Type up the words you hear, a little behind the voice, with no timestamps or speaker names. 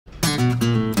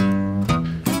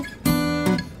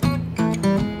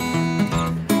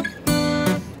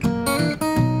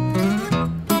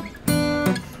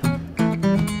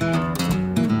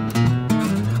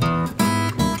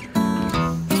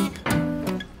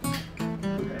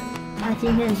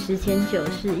今天的食前酒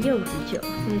是柚子酒，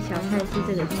这个小菜是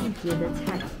这个季节的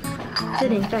菜，这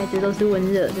连盖子都是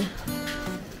温热的，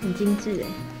很精致哎。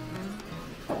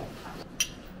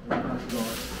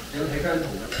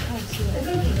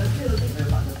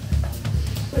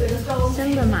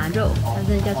生的马肉，它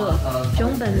这里叫做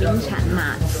熊本名产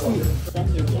马刺，番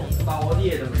茄酱油。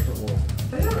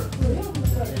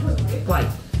怪，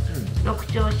六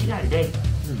丁市街で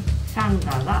サン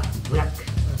ダがブラック。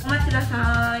お待ちくだ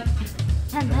さい。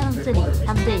看他们这里特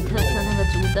色那个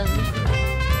竹灯，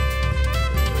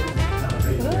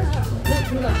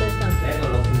那个灯上去，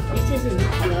一次是你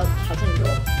吃了好像有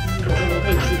10个都可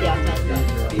以吃掉这样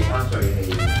子，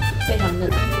非常嫩。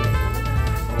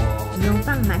牛蒡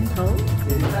馒头，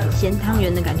咸汤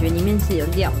圆的感觉，里面是有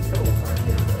料的。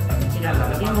大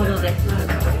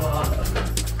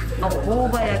葉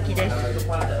焼きです。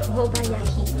大葉焼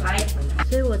き。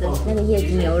所以我的是那个叶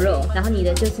子牛肉，然后你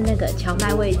的就是那个荞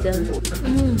麦味噌，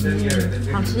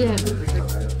好吃耶！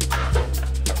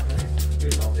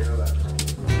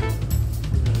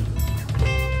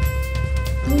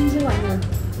吃完了，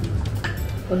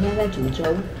我现在在煮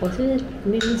粥，我是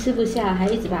明明吃不下，还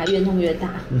一直把它越弄越大。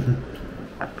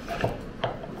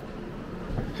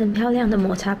很漂亮的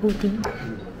抹茶布丁，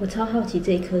我超好奇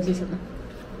这一颗是什么？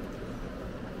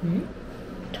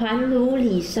团炉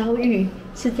里烧芋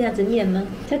是这样子念吗？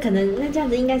它可能那这样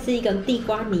子应该是一个地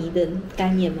瓜泥的概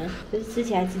念吗？就是吃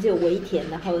起来只有微甜，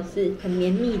然后是很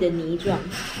绵密的泥状。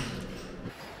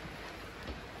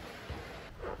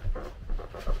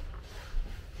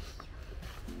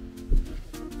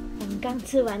我们刚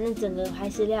吃完那整个怀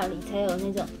石料理，才有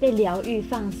那种被疗愈、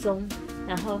放松，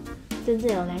然后真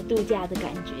正有来度假的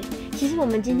感觉。其实我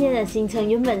们今天的行程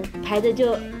原本排的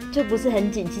就不是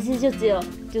很紧，其实就只有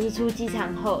就是出机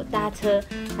场后搭车，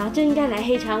然后就应该来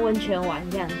黑川温泉玩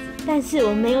这样子。但是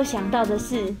我没有想到的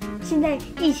是，现在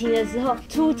疫情的时候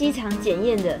出机场检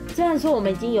验的，虽然说我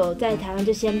们已经有在台湾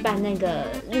就先办那个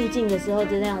入境的时候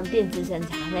的那种电子审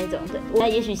查那种的，那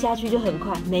也许下去就很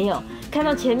快，没有看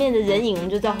到前面的人影我们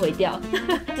就知道毁掉，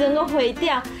整个毁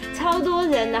掉，超多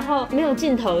人，然后没有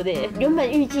尽头的耶。原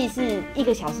本预计是1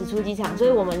个小时出机场，所以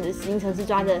我们的行程是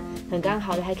抓的很刚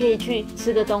好的，还可以去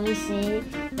吃个东西。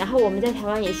然后我们在台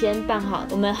湾也先办好，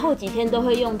我们后几天都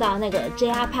会用到那个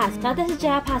JR Pass， 然后但是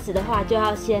JR Pass 的话就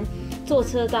要先坐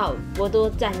车到博多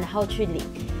站，然后去领。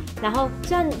然后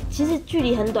虽然其实距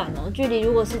离很短哦，距离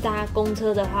如果是搭公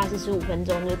车的话是15分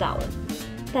钟就到了，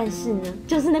但是呢，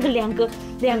就是那个两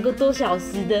个多小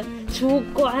时的出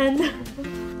关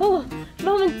哦。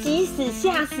把我们急死，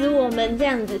吓死我们这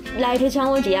样子。来黑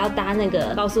川温泉也要搭那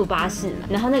个高速巴士，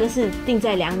然后那个是定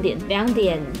在2点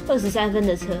23分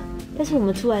的车，但是我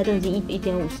们出来都已经1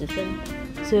点50分，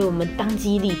所以我们当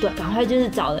机立断，赶快就是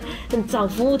找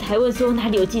服务台问说哪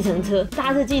里有计程车，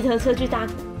搭着计程车去搭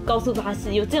高速巴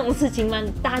士，有这种事情吗？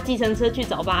搭计程车去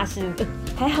找巴士的，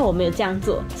还好我们有这样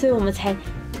做，所以我们才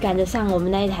赶得上我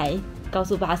们那一台高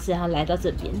速巴士，然后来到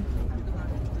这边。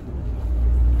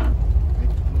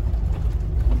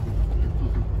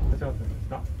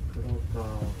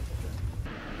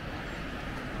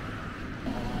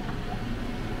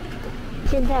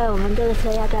现在我们这个车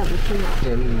要带我们去哪？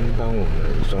先帮我们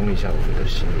装一下我们的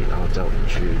行李，然后载我们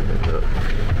去那个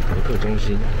游客中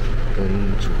心跟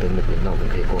主灯那边，那我们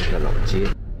可以逛一下老街。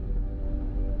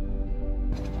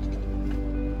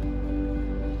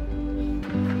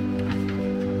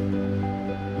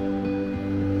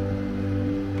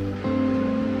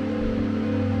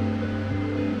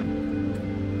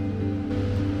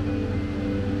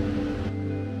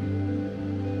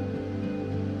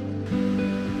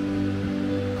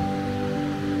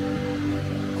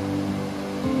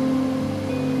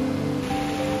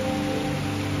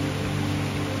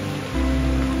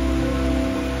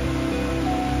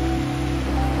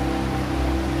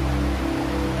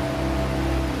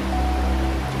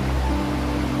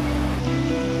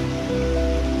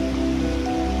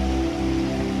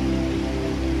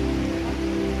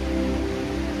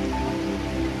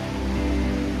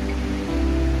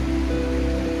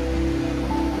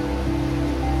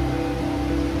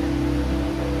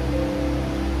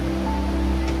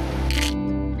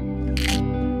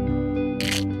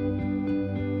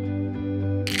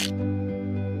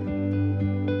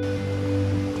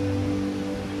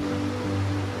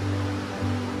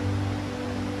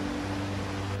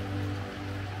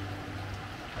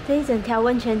这一整条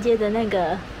温泉街的那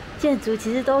个建筑，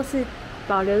其实都是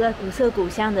保留了古色古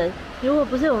香的。如果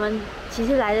不是我们其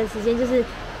实来的时间就是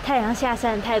太阳下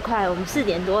山太快，我们4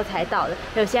点多才到的，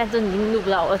我现在都已经录不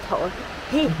到我的头了。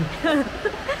嘿，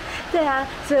对啊，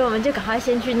所以我们就赶快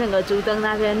先去那个竹灯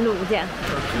那边录，这样。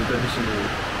竹灯是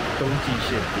冬季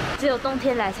限定，只有冬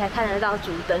天来才看得到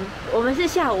竹灯。我们是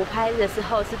下午拍的时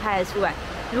候是拍得出来，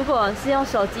如果是用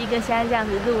手机跟现在这样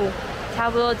子录，差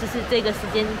不多就是这个时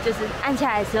间，就是按下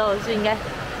来的时候就应该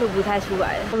录不太出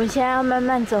来了。我们现在要慢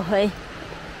慢走回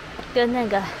跟那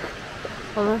个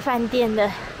我们饭店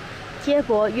的接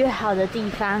驳约好的地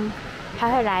方，他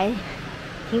会来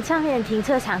上面的停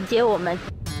车场接我们。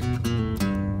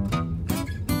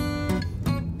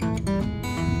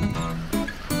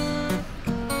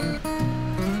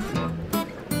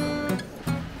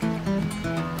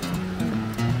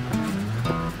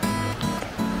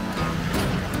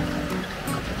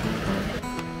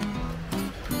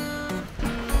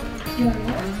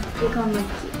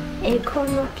エコ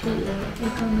ノキ。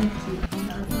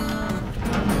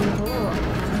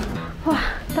哇，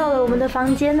到了我们的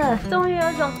房间了，终于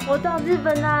有一种我到日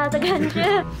本啦的感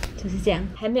觉。就是这样，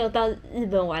还没有到日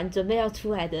本玩，准备要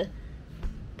出来的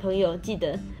朋友，记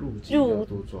得要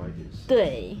多抓一点时间。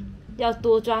对，要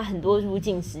多抓很多入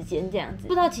境时间这样子。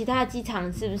不知道其他机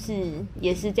场是不是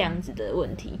也是这样子的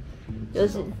问题？就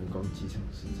是福冈机场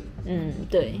是这样。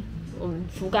对，我们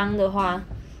福冈的话，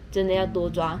真的要多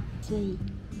抓，所以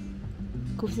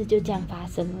故事就这样发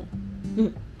生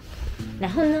了。然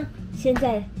后呢，现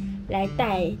在来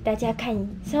带大家看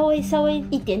稍微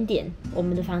一点点我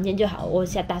们的房间就好。我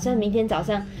打算明天早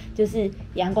上就是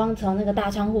阳光从那个大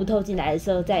窗户透进来的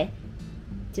时候，再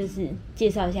就是介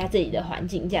绍一下这里的环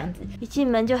境这样子。一进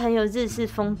门就很有日式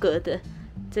风格的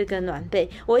这个暖被，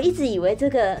我一直以为这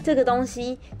个东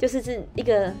西就是一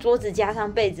个桌子加上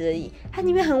被子而已，它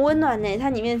里面很温暖呢，它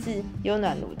里面是有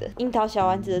暖炉的，樱桃小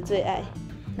丸子的最爱。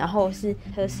然后是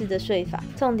合适的睡法，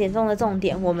重点中的重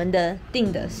点，我们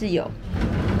订的是有，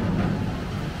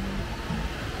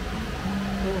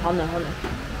好冷好冷。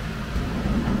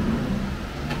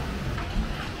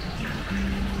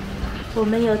我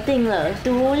们有订了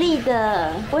独立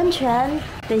的温泉，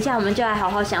等一下我们就来好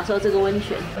好享受这个温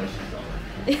泉。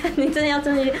你真的要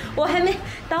进去？我还没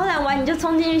导览完你就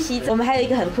冲进去洗澡。我们还有一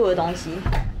个很酷的东西，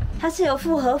它是有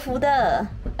附和服的。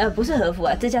不是和服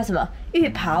啊，这叫什么？浴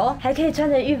袍，还可以穿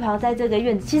着浴袍在这个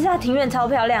院子。其实它庭院超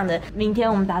漂亮的。明天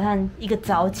我们打算一个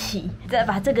早起，再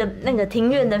把那个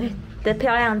庭院的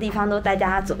漂亮的地方都带大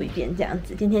家走一遍，这样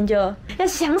子。今天就要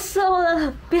享受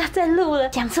了，不要再录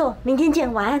了，享受。明天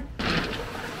见，晚安。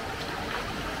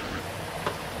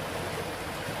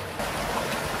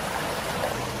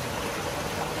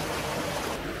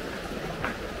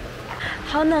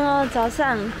好冷哦，早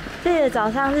上这里的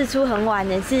早上日出很晚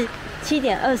的，是7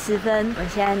点20分。我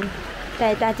现在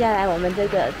带大家来我们这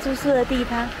个住宿的地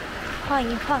方晃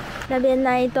一晃。那边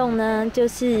那一栋呢，就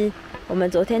是我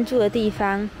们昨天住的地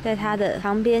方，在它的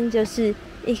旁边就是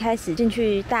一开始进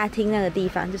去大厅那个地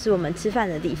方，就是我们吃饭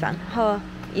的地方。然后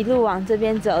一路往这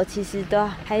边走，其实都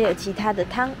还有其他的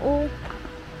汤屋。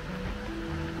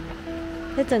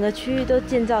这整个区域都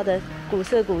建造的古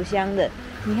色古香的。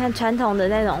你看传统的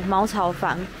那种茅草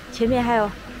房，前面还有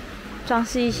装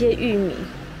饰一些玉米、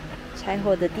柴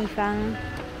火的地方。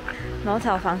茅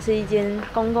草房是一间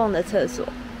公共的厕所。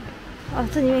哦，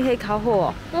这里面可以烤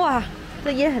火哦，哇，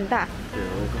这烟很大。对，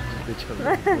我刚刚被呛到。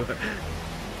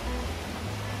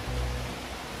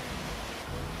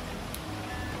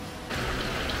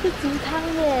是竹汤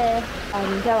耶！我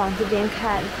们再往这边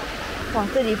看，往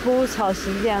这里铺草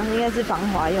席，这样应该是防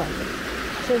滑用的。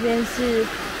这边是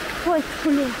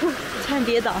差点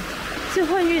跌倒，是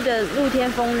混浴的露天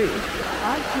风吕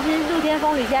啊。其实露天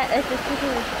风吕现在就是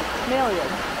没有人，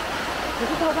可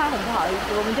是偷拍很不好意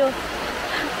思，我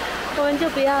们就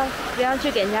不要去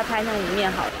给人家拍那里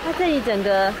面好了。它这里整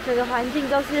个环境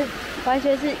都是完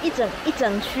全是一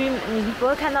整区，你不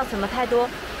会看到什么太多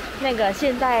那个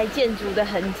现代建筑的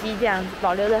痕迹，这样子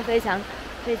保留的非常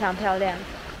非常漂亮。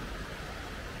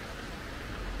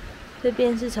这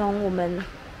边是从我们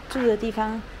住的地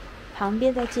方旁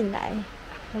边再进来，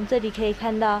从这里可以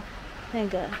看到那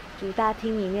个主大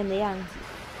厅里面的样子。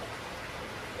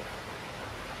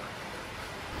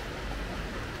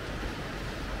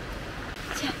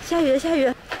下雨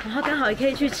了，然后刚好也可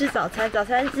以去吃早餐，早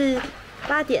餐是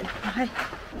8点。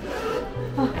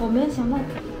哇，我没有想到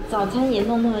早餐也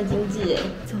弄那么精致哎，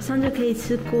早上就可以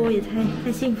吃锅，也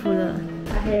太幸福了。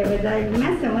おはようございま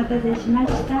す。お待たせしま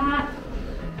した。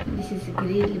This is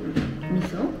grilled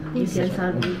miso. You can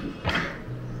serve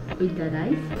with the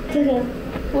rice. 这个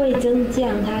味噌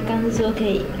酱，他刚是说可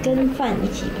以跟饭一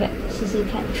起配，试试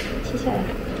看。切下来，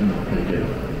可以。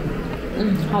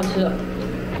好吃哦。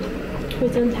味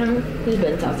噌汤，日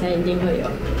本早餐一定会有。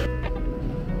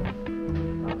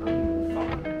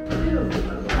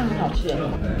汤很好吃耶。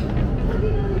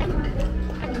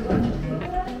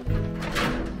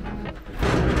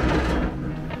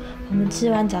我们吃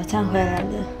完早餐回来了，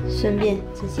顺便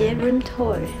直接 room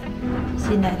tour。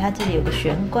进来，它这里有个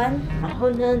玄关，然后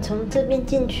呢，从这边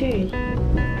进去。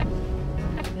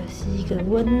 一个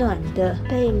温暖的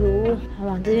被炉，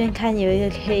往这边看有一个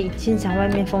可以欣赏外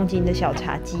面风景的小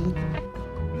茶几，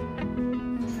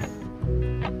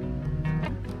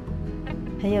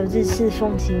很有日式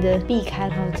风情的壁龛。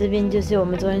然后这边就是我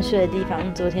们昨天睡的地方，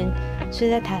昨天睡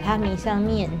在榻榻米上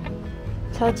面，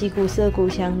超级古色古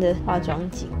香的化妆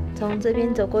景。从这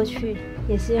边走过去，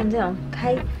也是用这种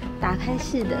打开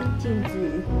式的镜子。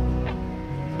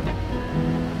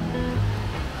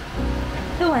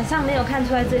 就晚上没有看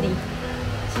出来这里，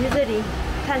其实这里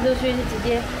看出去是直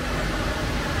接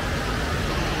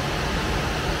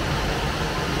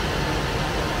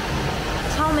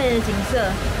超美的景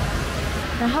色。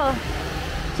然后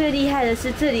最厉害的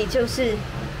是，这里就是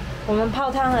我们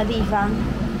泡汤的地方。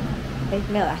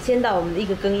没有啦，先到我们的一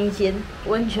个更衣间。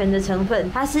温泉的成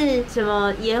分，它是什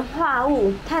么盐化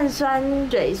物、碳酸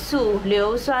水素、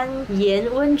硫酸盐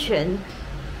温泉。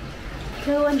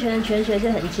 这个温泉的泉水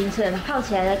是很清澈的，泡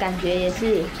起来的感觉也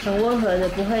是很温和的，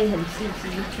不会很刺激，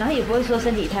然后也不会说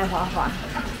身体太滑滑。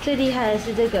最厉害的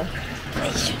是这个，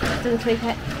这个推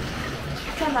开，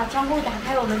再把窗户打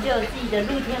开，我们就有自己的露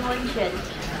天温泉。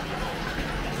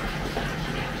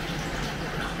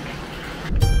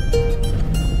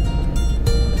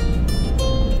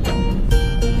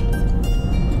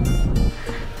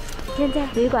现在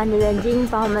旅馆的人已经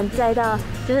把我们载到，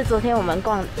就是昨天我们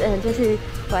就是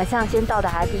晚上先到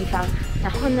达的地方。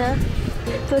然后呢，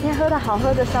昨天喝到好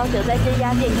喝的烧酒，在这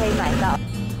家店可以买到。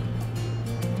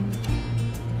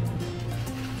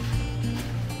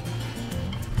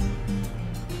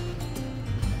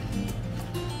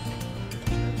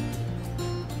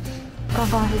逛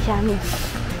逛是下面。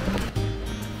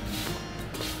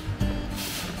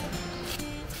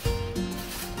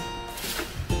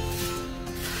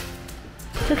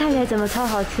 这看起来怎么超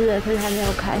好吃的，可是还没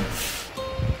有开。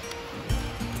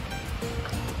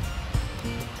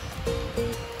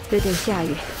有点下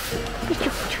雨。这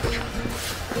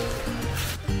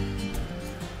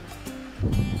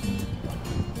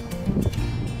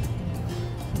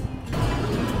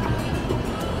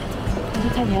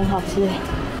看起来很好吃哎。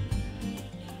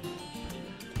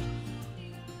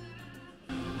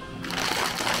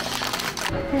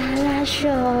拉拉手。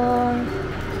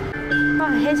 哇，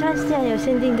黑川竟然有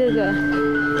限定这个，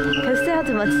可是要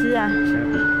怎么吃啊？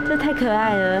这太可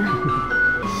爱了！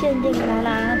限定啦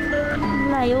啦，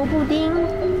奶油布丁。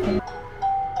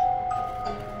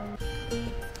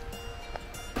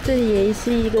这里也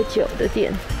是一个酒的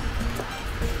店。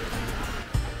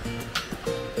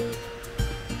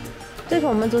这个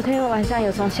我们昨天晚上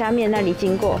有从下面那里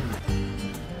经过。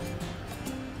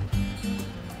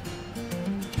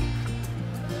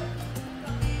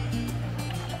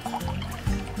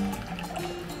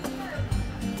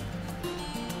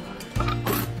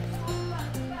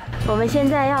 我们现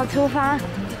在要出发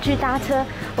去搭车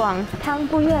往汤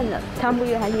布院了，汤布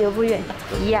院还是油布院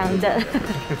一样的，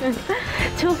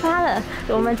出发了。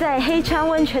我们在黑川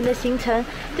温泉的行程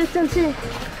就正式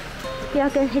要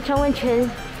跟黑川温泉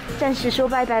暂时说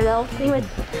拜拜喽。因为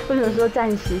为什么说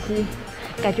暂时是？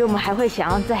感觉我们还会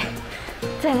想要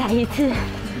再来一次。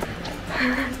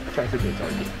下次可以早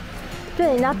一点。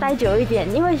对，你要待久一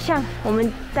点，因为像我们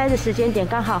待的时间点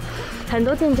刚好，很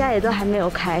多店家也都还没有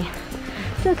开。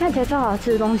 这看起来超好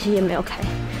吃的东西也没有开。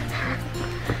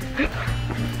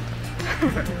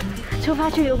出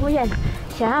发去游步院，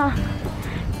想要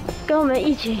跟我们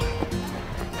一起，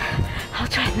好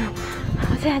喘哦！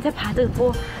我现在在爬这个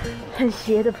坡，很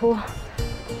斜的坡。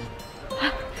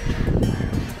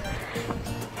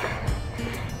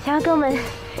想要跟我们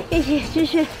一起继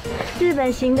续日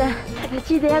本行的，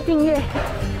记得要订阅。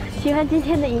喜欢今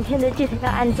天的影片的，记得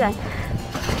要按赞。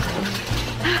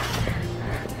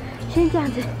 先这样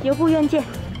子，游步院见。